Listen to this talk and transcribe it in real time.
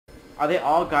Are they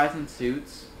all guys in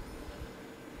suits?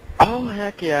 Oh,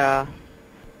 heck yeah.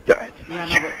 Yeah, no,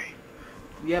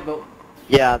 but, but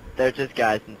Yeah, they're just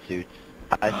guys in suits.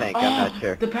 I think, I'm not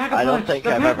sure. The pack-a-punch! I don't think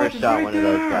The I've ever pack-a-punch is shot right one of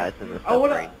those there! guys in the I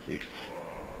wanna- submarine suits.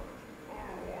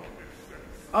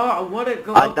 Oh, what it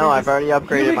go? I know, I've already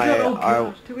upgraded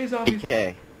my Too many zombies.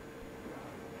 RPK.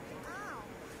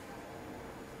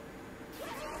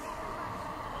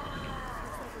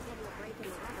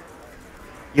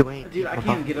 You ain't. Dude, I can't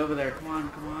even get over there. Come on,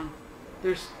 come on.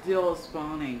 They're still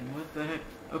spawning. What the heck?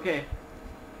 Okay.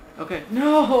 Okay.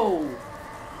 No!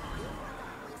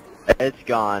 It's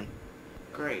gone.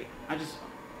 Great. I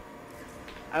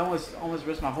almost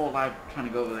risked my whole life trying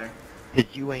to go over there. 'Cause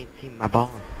you ain't seen my boss.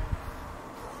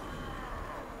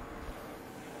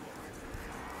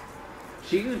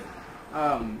 She can,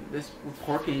 this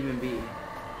report can even be,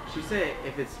 she said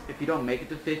if you don't make it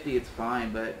to 50, it's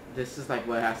fine, but this is like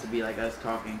what it has to be, like us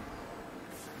talking.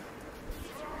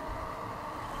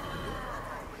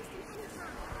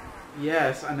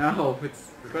 Yes, I know,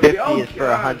 it's gonna 50 be, oh, is for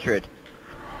God. 100.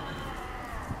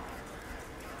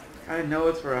 I know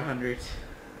it's for 100.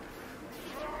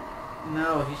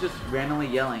 No, he's just randomly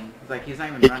yelling. He's like, he's not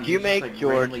even running. Did you he's just, make like,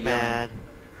 George randomly mad?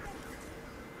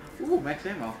 Yelling. Ooh, max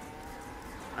ammo.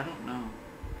 I don't know.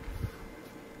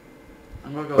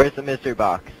 I'm gonna go. Where's the mystery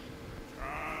box?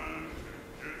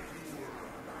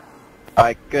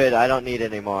 Alright, good, I don't need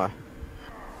any more.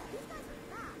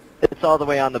 It's all the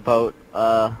way on the boat, Look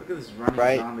at this running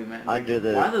right zombie, man. under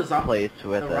Like, why the the place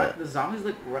with the zombies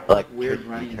look like weird electricity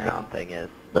running turn on now. thing is.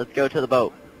 Let's go to the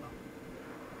boat.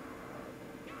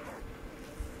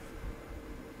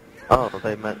 Oh,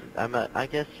 I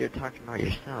guess you're talking about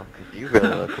yourself, because you really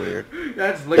look weird. Yeah,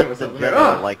 I just look at Just myself in and like,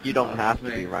 general, oh! like, you don't Oh, have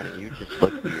that's to be me. running, you just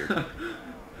look weird.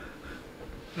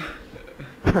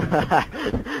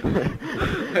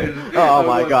 Oh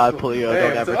my god, Polio,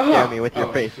 don't ever scare me with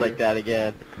your face like that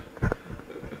again.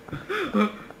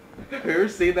 Have you ever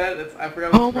seen that? I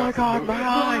forgot. Oh my god, my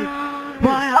eyes!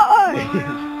 My eyes!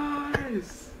 My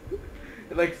eyes!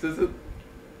 It like says it.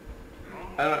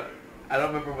 I don't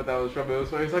remember what that was from. But it was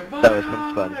funny. It's like my That was from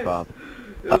eyes! SpongeBob.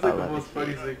 It was like the let me most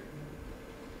funny see. thing.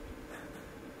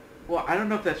 Well, I don't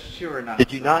know if that's true or not.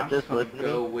 Did you so not I'm just gonna listen to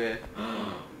go me? with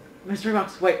mystery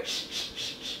box. Wait, shh, shh,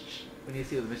 shh, shh. We need to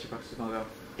see where the mystery box is gonna go.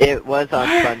 It was on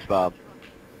What? SpongeBob.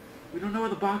 We don't know where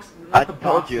the box. I Not the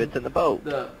told box, you, it's in the boat.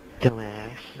 The Dumbass.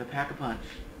 pack-a-punch.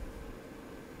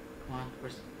 Come on,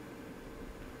 where's...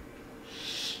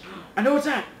 Shh! I know what's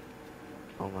at!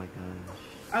 Oh my gosh.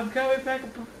 I'm coming,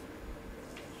 pack-a-punch.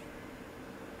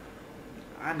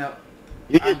 I know.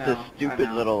 You're I just know, a stupid I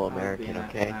know. little I'm American, being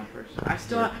okay? a person. I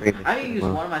still... You're I famous haven't for used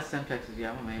the one of my Semtexes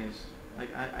yet. I'm amazed.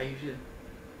 Like, I usually...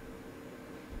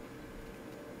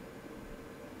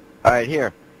 Alright,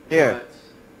 here. Here.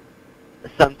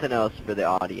 But, Something else for the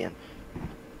audience.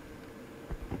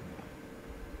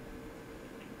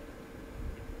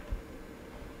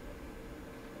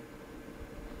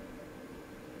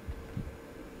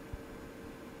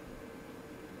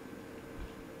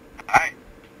 Hi.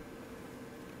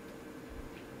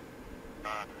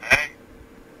 Hey.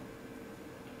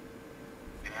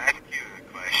 Can I ask you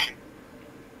a question?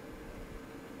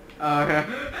 okay.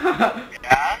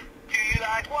 Yeah? Do you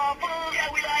like waffles? Yeah,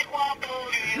 we like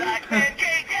waffles. Do you like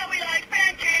pancakes? Yeah, we like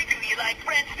pancakes. Do you like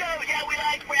French toast? Yeah, we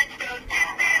like French toast.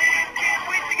 Can't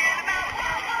wait to get another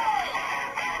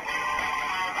waffle.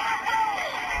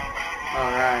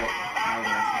 Alright.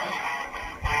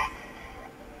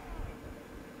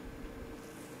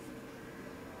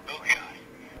 Oh, God.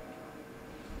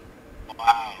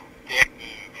 Wow. Dick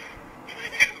move.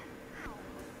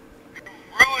 You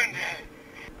ruined it.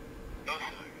 No,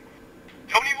 sir.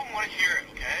 Don't even want to hear it,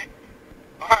 okay?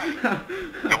 Alright.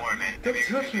 Don't worry, man. Don't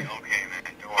touch me. Okay, man.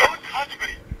 Don't touch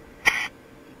me.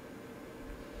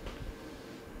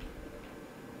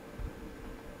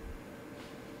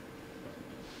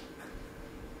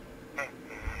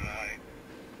 Alright.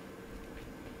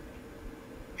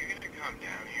 You gonna come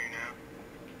down here now?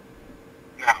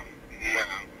 No. No.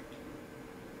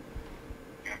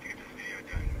 You have to get this video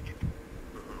done.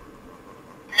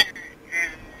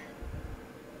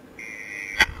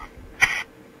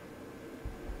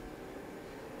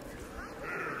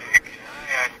 Can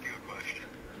I ask you a question?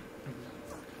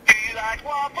 Do you like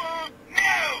waffles?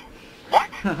 No! What?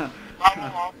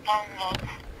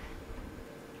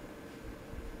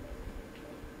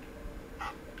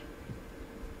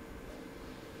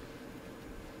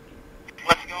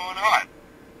 What's going on?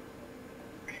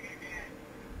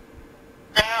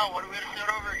 Now, what are we gonna start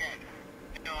over again?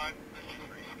 You know what? Let's just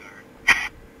restart.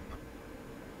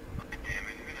 Damn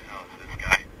it, who the hell is this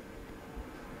guy?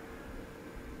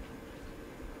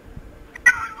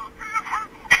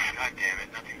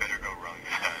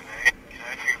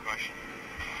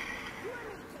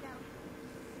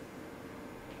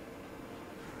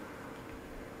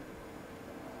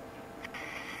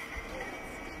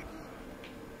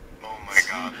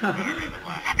 Do you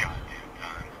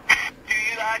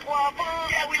like waffles?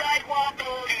 Yeah, we like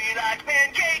waffles. Do you like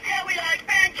pancakes? Yeah, we like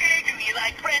pancakes. Do you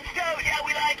like French toast? Yeah,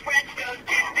 we like French toast.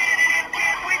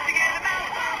 Can't wait to get them out.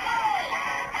 Waffles!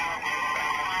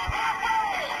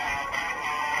 Waffles!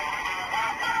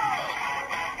 Waffles!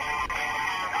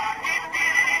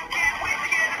 Can't wait to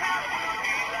get them out. Do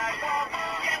you like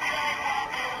waffles? Yeah, we like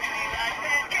waffles. Do you like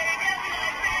pancakes? Yeah, we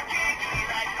like pancakes. Do you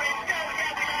like French toast?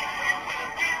 Yeah, we like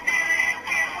French toast.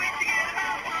 Can't wait to get them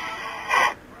out.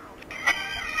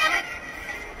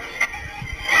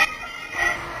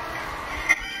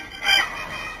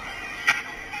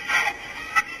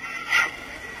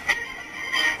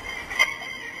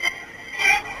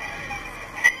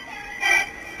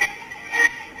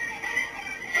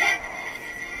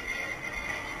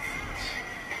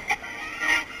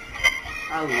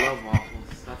 I love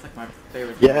waffles. That's like my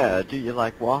favorite. Yeah, do you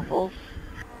like waffles?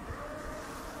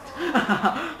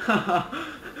 I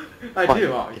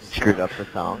do. Oh, You screwed up the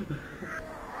song.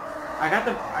 I got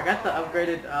the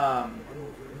upgraded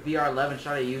VR11. Should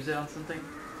I use it on something?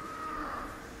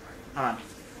 Hold on.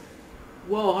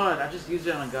 Whoa, hold on. I just used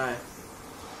it on a guy.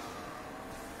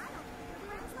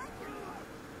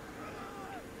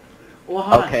 Well,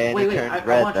 hold Okay, on. and Wait, it wait. turns I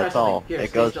red, wanna try that's all. something. Here, It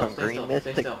stay goes still, from stay green still, mist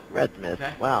stay to still. red mist.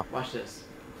 Okay? Wow. Watch this.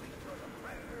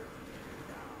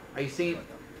 Are you seeing?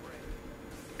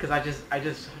 Because I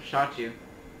just shot you.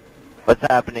 What's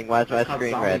happening? Why is my It's called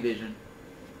screen zombie red? vision.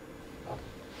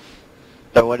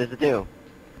 So what does it do?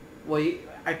 Well,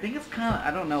 I think it's kind of,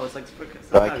 I don't know, it's like some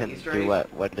So kind I of can Easter do egg.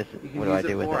 what? What is You it? can What do I use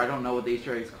do it with for, I it? don't know what the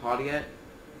Easter egg's called yet,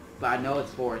 but I know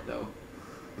it's for it though.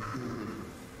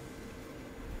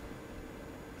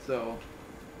 So,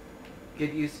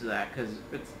 get used to that, because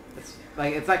it's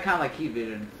like kind of like heat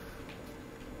vision.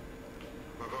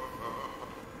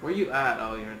 Where you at?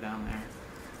 Oh, you're down there.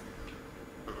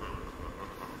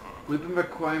 We've been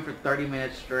recording for 30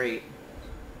 minutes straight.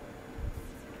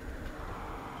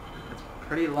 It's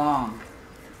pretty long.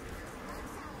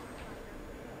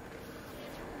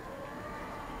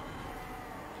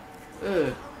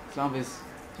 Ugh, zombies.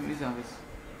 Too many zombies.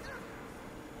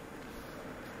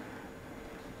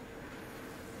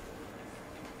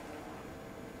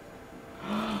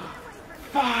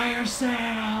 Fire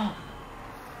sale!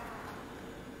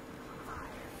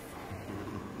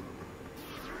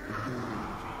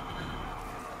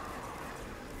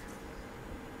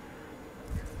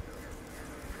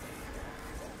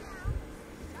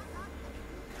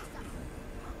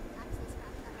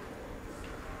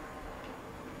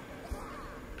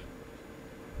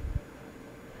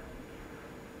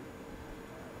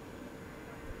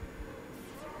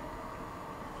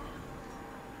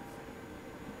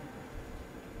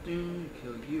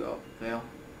 Kill you. Oh, fail.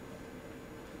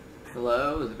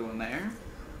 Hello? Is it going there?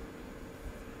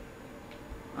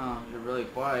 Oh, you're really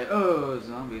quiet. Oh,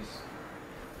 zombies.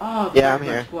 Oh, Yeah, I'm pack-a-punch.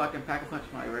 here. Cool, I can pack-a-punch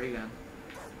my ray gun.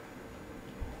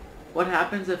 What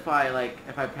happens if I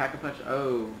pack-a-punch?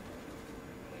 Oh.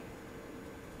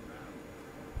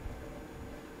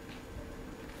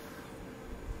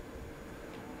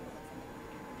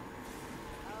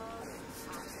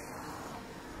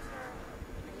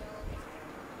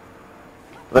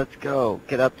 Let's go.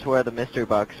 Get up to where the mystery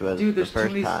box was Dude, the there's too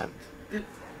first many. time.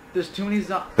 There's too many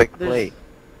zombies. Quickly.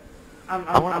 I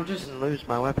I'm want just. to lose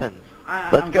my weapons.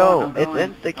 Let's go. It's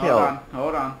insta-kill.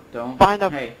 Hold on. Don't. Find a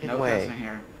Hey, fucking no way. cussing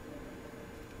here.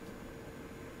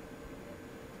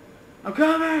 I'm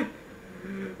coming!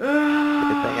 Good thing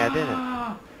I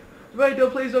didn't.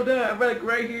 Wait, please don't die. I'm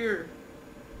right here.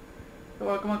 Come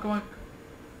on.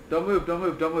 Don't move.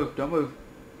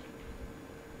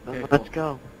 Okay, Let's cool.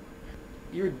 go.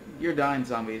 You're dying,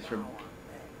 zombies, for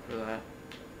that.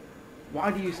 Why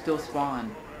do you still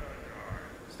spawn?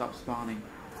 Stop spawning.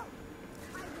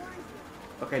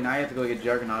 Okay, now you have to go get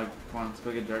Juggernaut. Come on, let's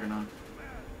go get Juggernaut.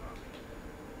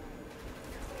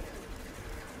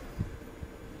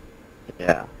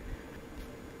 Yeah.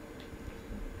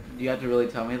 Do you have to really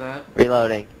tell me that?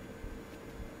 Reloading.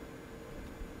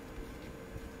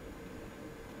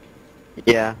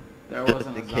 Yeah. There Just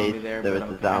wasn't in a zombie case there, there was but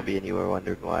a okay. zombie and you were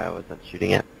wondering why I wasn't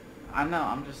shooting it. I know,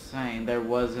 I'm just saying, there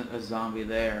wasn't a zombie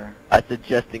there. I said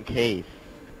just in case.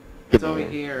 It's Give me over a-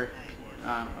 here.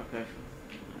 Okay.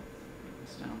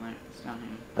 It's down there. It's down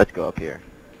here. Let's go up here.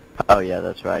 Oh yeah,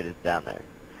 that's right. It's down there.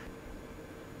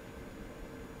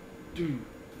 Dude.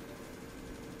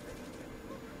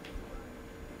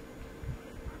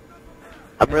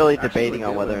 I'm really Actually, debating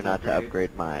on legit whether or was not to upgraded.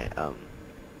 upgrade my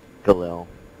Galil.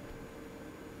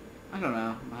 I don't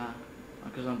know.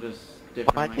 Because I'm just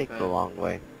different Why like take that. the long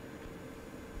way?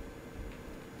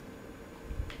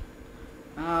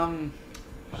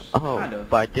 Oh, Kind of.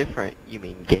 by different, you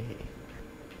mean gay.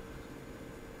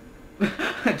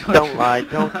 don't Don't lie,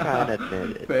 don't try and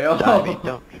admit it. Fail. I mean,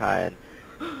 don't try and...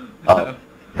 Oh.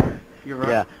 You're right.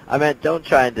 Yeah, I meant don't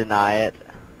try and deny it.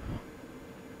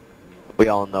 We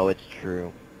all know it's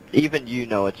true. Even you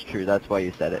know it's true, that's why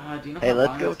you said it. Do you know Hey, how let's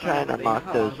long go that's try and gonna- do you know unlock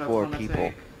how long those that's 4 gonna people.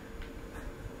 take?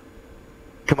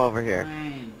 Come over here.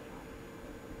 Fine.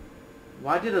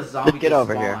 Why did a zombie get just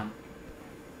over spawn? here.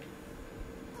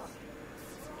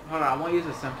 Hold on, I want to use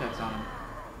a Semtex on him.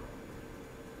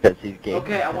 Because he's gay.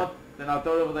 Okay, then I'll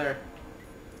throw it over there.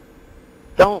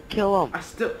 Don't kill him. I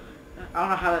don't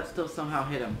know how that still somehow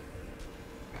hit him.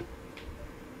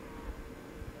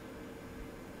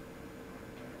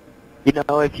 You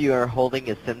know, if you are holding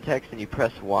a Simtex and you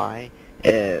press Y,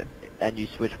 and you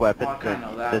switch weapons, Well, I kinda then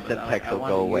know that, the but, Simtex I will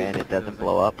wanted go to away use and it it because doesn't it's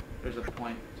blow like- up. There's a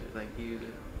point to like use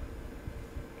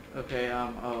it. Okay,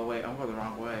 oh wait, I'm going the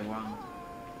wrong way, wow.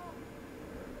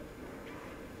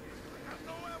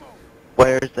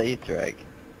 Where's the Easter egg?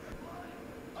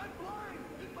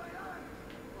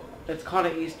 It's called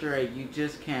an Easter egg, you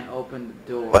just can't open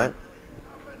the door. What?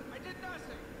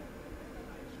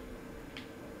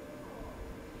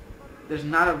 There's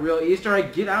not a real Easter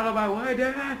egg, get out of my way,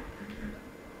 Dad!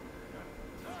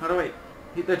 How do I...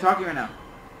 They're talking right now.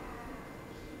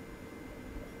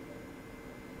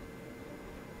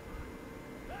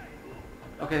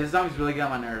 Okay, this zombie's really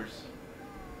getting on my nerves.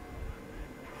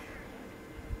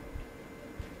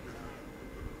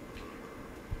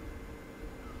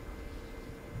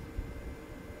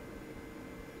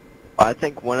 I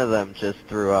think one of them just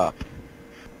threw up.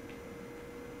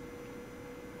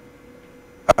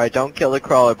 Alright, don't kill the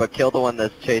crawler, but kill the one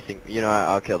that's chasing... You know,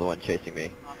 I'll kill the one chasing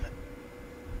me.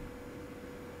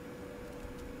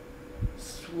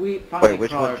 Sweet, finally Wait,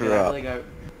 which crawler, one threw dude, I up? really got...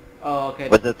 Oh, okay.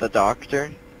 Was it the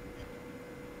doctor?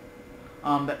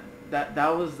 That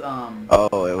was,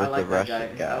 Oh, it was I like the that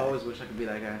Russian guy. I always wish I could be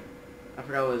that guy. I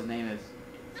forgot what his name is.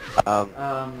 The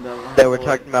one they were boy-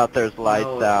 talking about there's lights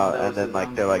No, out, that and was then his,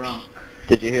 like they're like, drunk.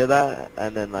 did you hear that?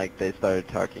 And then like they started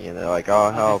talking, and they're like, oh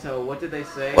Okay, help. so what did they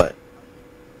say? What?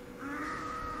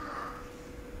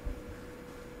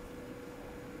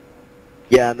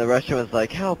 Yeah, and the Russian was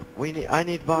like, help, I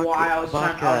need vodka, Well, I was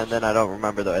trying- vodka, I was- and then I don't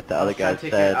remember what the I other was trying guy to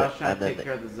take said, care- I was trying and to then take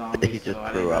care of the zombies, he just so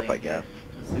I threw didn't up, really I guess.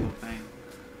 get a single thing.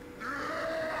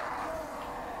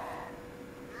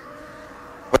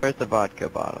 Where's the vodka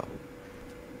bottle?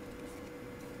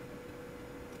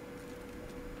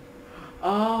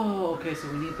 Oh, okay.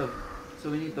 So we need the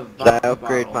Should I vodka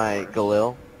upgrade bottle my first.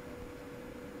 Galil?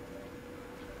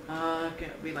 It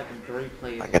can be like in 3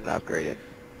 places. I can upgrade it.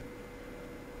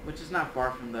 Which is not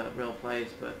far from the real place,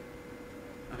 but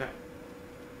okay.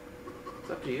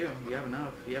 It's up to you. You have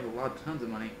enough. You have tons of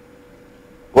money.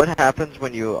 What happens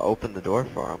when you open the door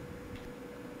for him?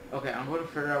 Okay, I'm going to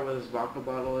figure out where this vodka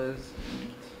bottle is.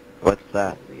 What's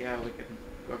that? Yeah, we can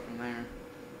go from there.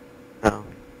 Oh,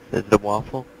 is it a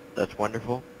waffle? That's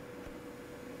wonderful.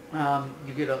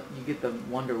 You get the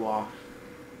Wonder Waff.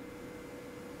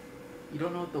 You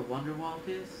don't know what the Wonder Waff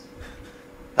is?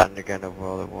 Thundergun of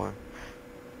World of War.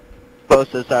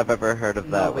 Closest I've ever heard of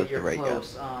that No, was but you're the ray gun.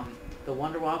 close. The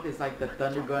Wonder Waff is like the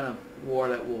thunder gun of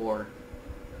War at War.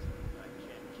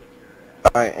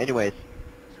 Alright, anyways.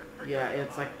 Yeah,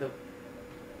 it's like the...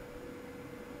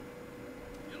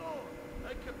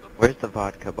 Where's the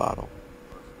vodka bottle?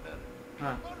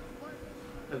 Huh.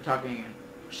 They're talking again.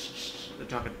 Shh, shh, shh. They're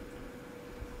talking.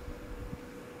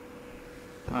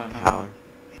 Power.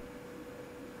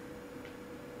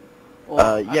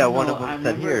 Well, I Yeah, don't one know, of I them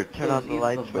said, remember here, it turn was on the either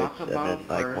light the switch, vodka and then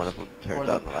bottle like one of them first turned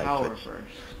or on the light power switch. first.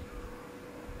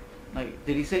 Like,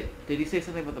 did he say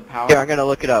something about the power? Here, I'm gonna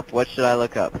look it up. What should I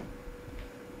look up?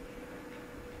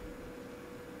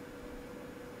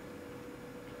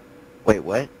 Wait,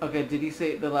 what? Okay, did he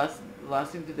say the last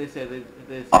thing did they say?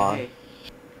 They say, hey.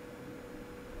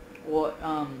 Well,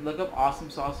 look up Awesome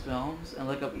Sauce Films and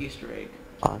look up Easter egg.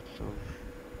 Awesome.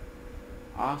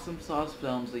 Awesome Sauce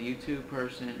Films, the YouTube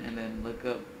person, and then look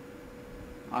up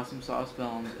Awesome Sauce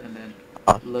Films, and then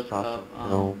Awesome look Sauce up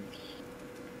Films.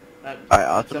 Alright,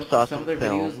 Awesome Sauce some of their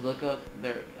Films. videos. Look up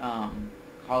their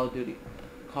Call of Duty,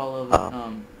 Call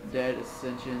of Dead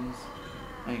Ascensions.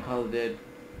 I mean Call of Dead.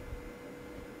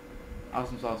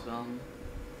 Awesome Sauce Films.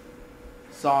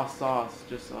 Sauce,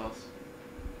 just sauce.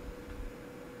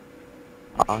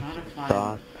 I'm trying to Awesome find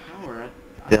Sauce power.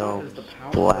 I thought it was Films. the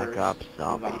power Black first. Ops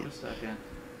Hold on a Zombies. second.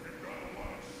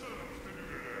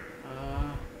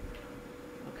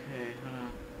 Okay, hold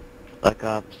on. Black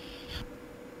Ops.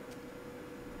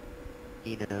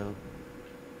 You know.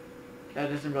 That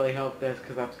doesn't really help this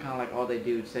because that's kind of like all they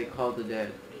do. Say Call of the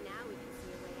Dead.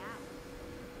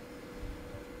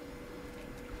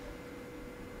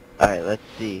 Alright, let's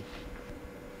see.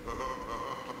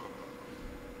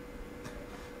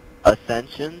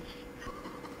 Ascensions?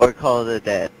 Or Call of the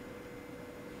Dead?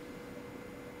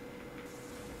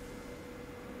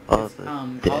 Call It's, of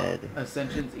the Call Dead.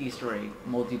 Ascension's Easter egg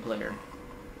multiplayer.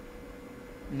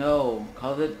 No,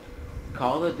 Call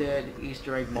of the Dead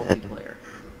Easter egg multiplayer.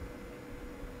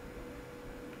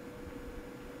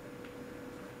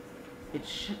 It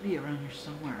should be around here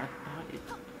somewhere.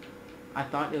 I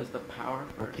thought it was the power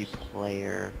first.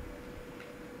 Multiplayer.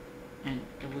 And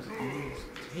it was on this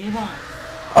table.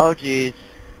 Oh jeez.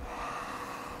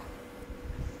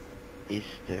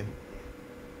 Easter.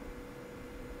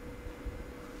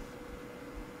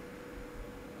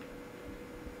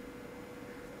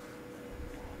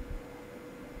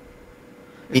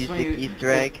 It's funny, Easter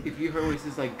egg. If you heard what he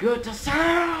says, like, good to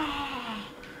Sarah!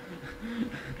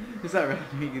 Is that right?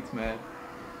 He gets mad.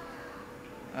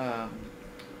 I'm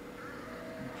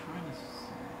trying to see.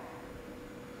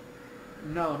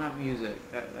 No, not music.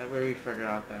 I already figured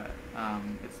out that.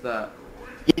 It's the...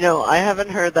 You know, I haven't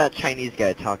heard that Chinese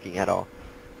guy talking at all.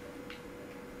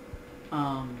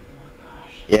 Oh my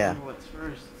gosh. I Yeah. remember what's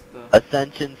first. It's the...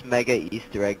 Ascension's Mega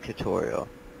Easter Egg Tutorial.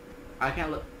 I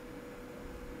can't look...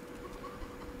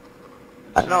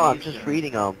 I know, I'm Chinese just guy.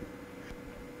 reading them.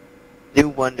 New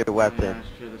Wonder Yeah, Weapon. that's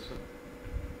true, this one.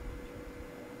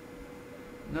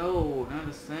 No, not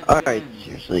Ascension. Alright,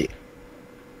 seriously.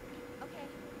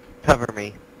 Cover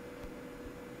me.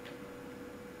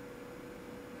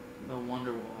 The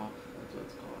Wonder Wall. That's what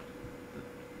it's called.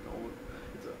 The old...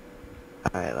 It's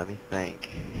a... Alright, let me think.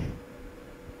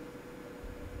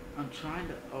 I'm trying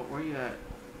to... Oh, where are you at?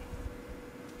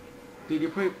 Dude,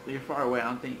 you're far away. I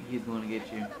don't think he's going to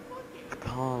get you.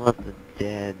 Call of the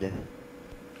Dead.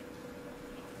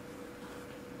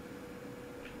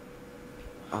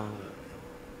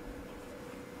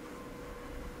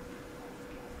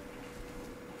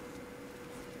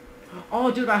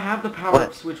 Oh, dude, I have the power What?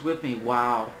 up switch with me.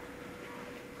 Wow.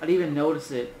 I didn't even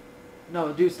notice it.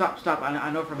 No, dude, stop.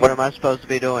 I know from What here. am I supposed to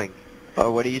be doing?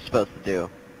 Or what are you supposed to do?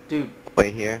 Dude,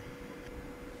 Wait here?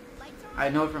 I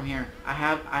know it from here.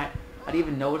 I didn't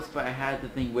even notice, but I had the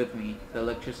thing with me. The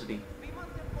electricity.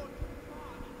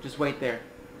 Just wait there.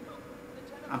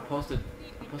 I'm supposed to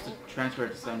transfer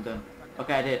it so I'm done.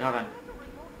 Okay, I did. Hold on.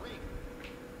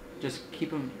 Just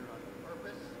keep him...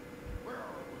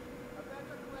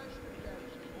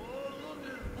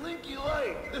 Blinky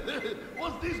light.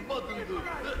 What's this button do?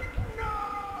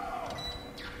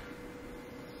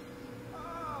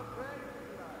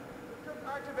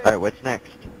 Alright, what's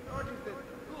next?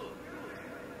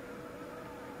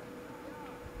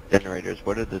 Generators.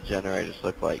 What do the generators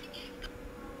look like?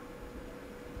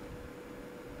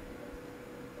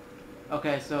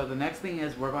 Okay, so the next thing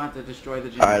is we're going to destroy the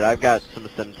generators. Alright, I've got some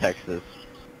Simtexes.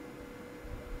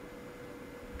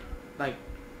 Like...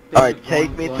 Alright, take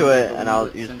me to it and I'll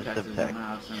use the Simtexes. Simtex. I'm gonna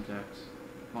have Simtex.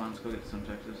 Come on, let's go get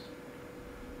Simtexes.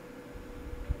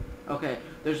 Okay,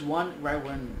 there's one right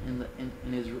when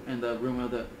in the room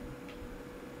of the...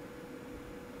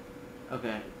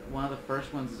 Okay, one of the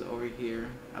first ones is over here,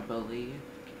 I believe.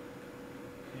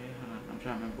 Okay, hold on. I'm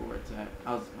trying to remember where it's at.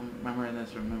 I'm remembering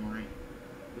this from memory.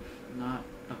 If not,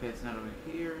 okay, it's not over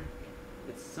here.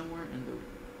 It's somewhere in the okay,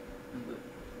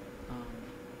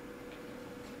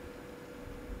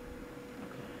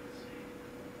 let's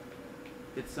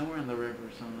see. It's somewhere in the river,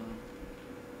 some of them.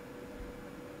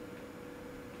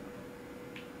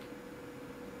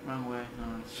 Wrong way. No,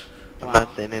 it's, I'm wow.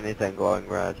 not seeing anything glowing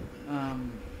red.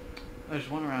 There's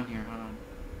one around here. Hold on.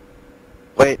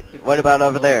 Wait, It's what about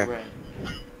over glowing there? red.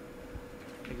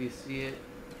 If you see it,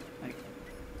 like...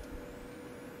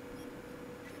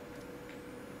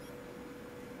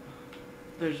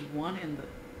 There's one in the...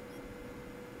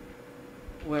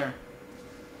 Where?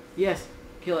 Yes!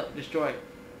 Kill it. Destroy it.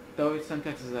 Though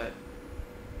Semtex is at...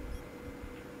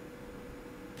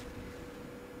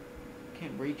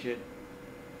 Can't reach it.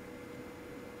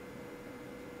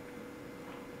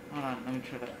 Hold on, let me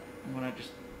try that. I'm gonna just...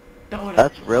 throw it.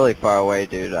 That's really far away,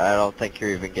 dude. I don't think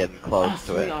you're even getting close Ah, to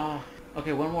sweet. it. Oh.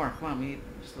 Okay, one more. Come on, we need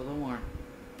just a little more.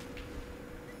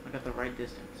 I got the right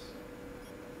distance.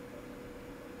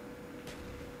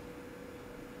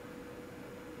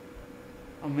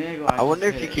 A minute ago, I wonder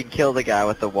if just you hit it. can kill the guy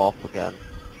with the waffle gun.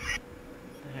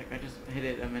 What the heck, I just hit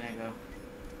it a minute ago.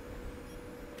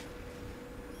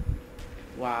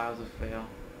 Wow, that was a fail.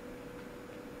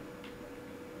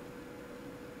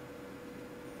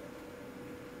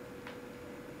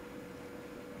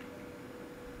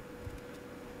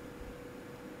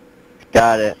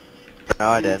 Got it. No,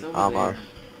 I Dude, it's didn't. over Almost. there.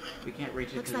 We can't reach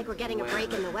it. Looks 'cause like we're it's getting a way break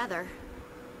over in the weather.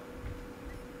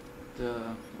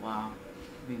 there. Wow.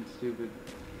 being stupid.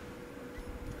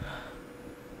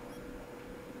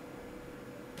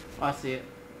 Oh, I see it.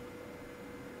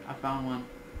 I found one.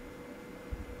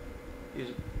 Here's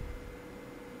it.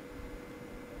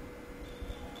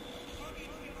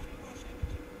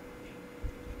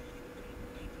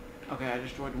 Okay, I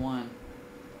destroyed one.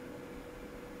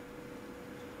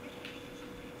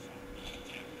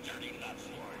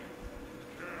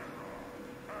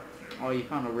 Oh, you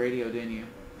found a radio, didn't you?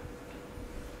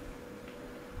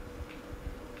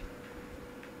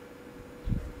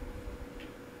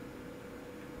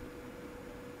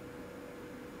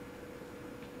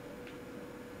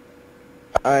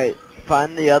 Alright,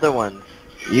 find the other ones.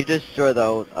 You destroy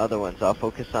the other ones. I'll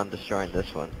focus on destroying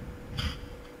this one.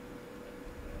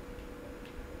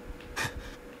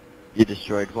 You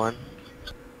destroyed one?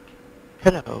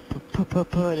 Hello,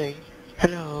 pudding.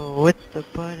 Hello, what's the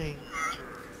pudding?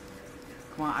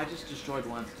 Come on, I just destroyed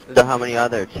one. So how many are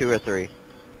there? 2 or 3?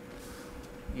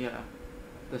 Yeah.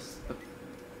 The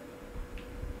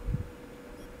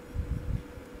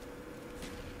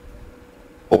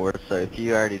 4, so if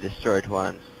you already destroyed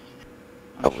one.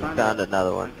 I'm Oh, we trying found to-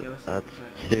 another one. okay, let's That's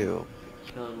try 2.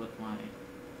 Kill it with my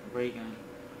ray gun.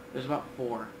 There's about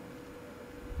 4.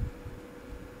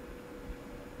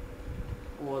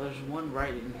 Well, there's one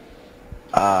right in.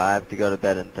 I have to go to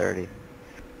bed in 30.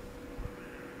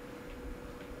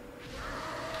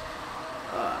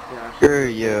 Yeah, Screw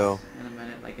you. in a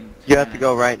minute, like in 2 You have to minutes.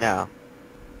 go right now.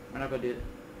 We're not gonna do it.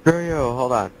 Screw you,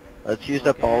 hold on. Let's use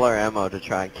up Okay. all our ammo to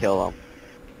try and kill him.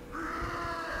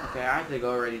 Okay, I have to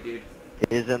go already, dude.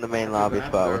 He's in the main I lobby have to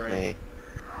spot go with already. me.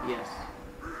 Yes.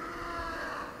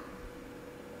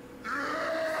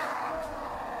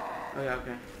 Oh yeah,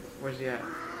 okay. Where's he at?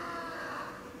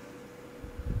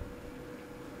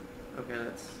 Okay,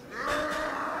 let's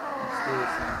do this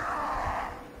then.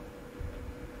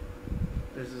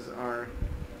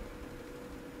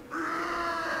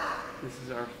 This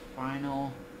is our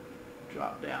final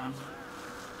drop down.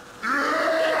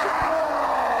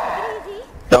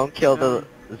 Don't kill the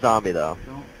zombie though.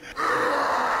 Don't.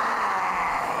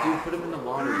 Dude, put him in the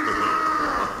water.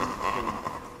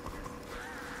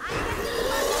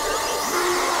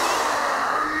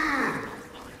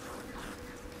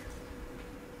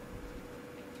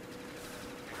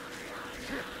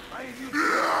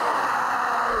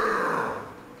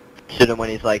 Shoot him when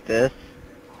he's like this.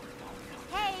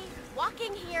 Hey,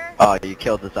 walking here. Oh, you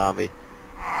killed the zombie.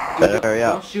 Better Dude, hurry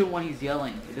don't up. shoot when he's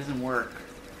yelling. It doesn't work.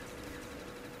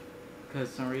 Because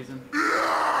some reason.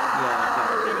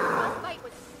 Yeah, This fight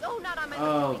was so not on my list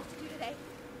Oh. of things to do today.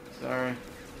 okay. Sorry.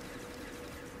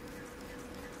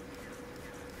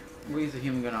 We'll use a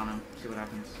human gun on him. See what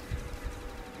happens.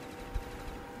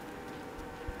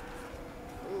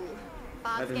 Ooh, That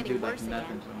Bob's didn't do getting like worse nothing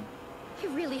again. to him.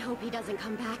 I really hope he doesn't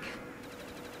come back.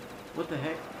 What the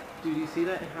heck? Dude, you see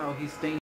that? How he's staying